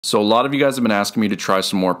So a lot of you guys have been asking me to try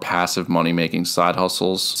some more passive money making side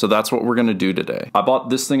hustles, so that's what we're gonna do today. I bought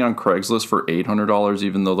this thing on Craigslist for $800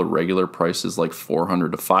 even though the regular price is like $400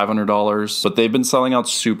 to $500, but they've been selling out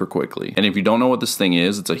super quickly. And if you don't know what this thing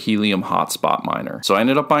is, it's a helium hotspot miner. So I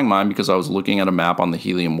ended up buying mine because I was looking at a map on the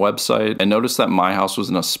Helium website and noticed that my house was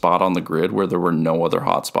in a spot on the grid where there were no other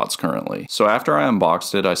hotspots currently. So after I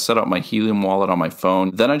unboxed it, I set up my Helium wallet on my phone.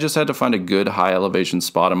 Then I just had to find a good high elevation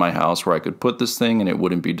spot in my house where I could put this thing and it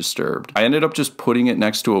wouldn't be disturbed. I ended up just putting it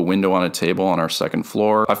next to a window on a table on our second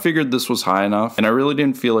floor. I figured this was high enough, and I really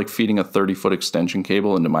didn't feel like feeding a 30-foot extension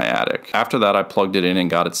cable into my attic. After that, I plugged it in and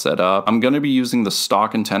got it set up. I'm going to be using the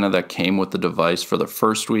stock antenna that came with the device for the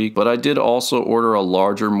first week, but I did also order a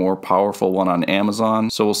larger, more powerful one on Amazon,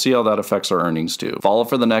 so we'll see how that affects our earnings too. Follow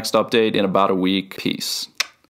for the next update in about a week. Peace.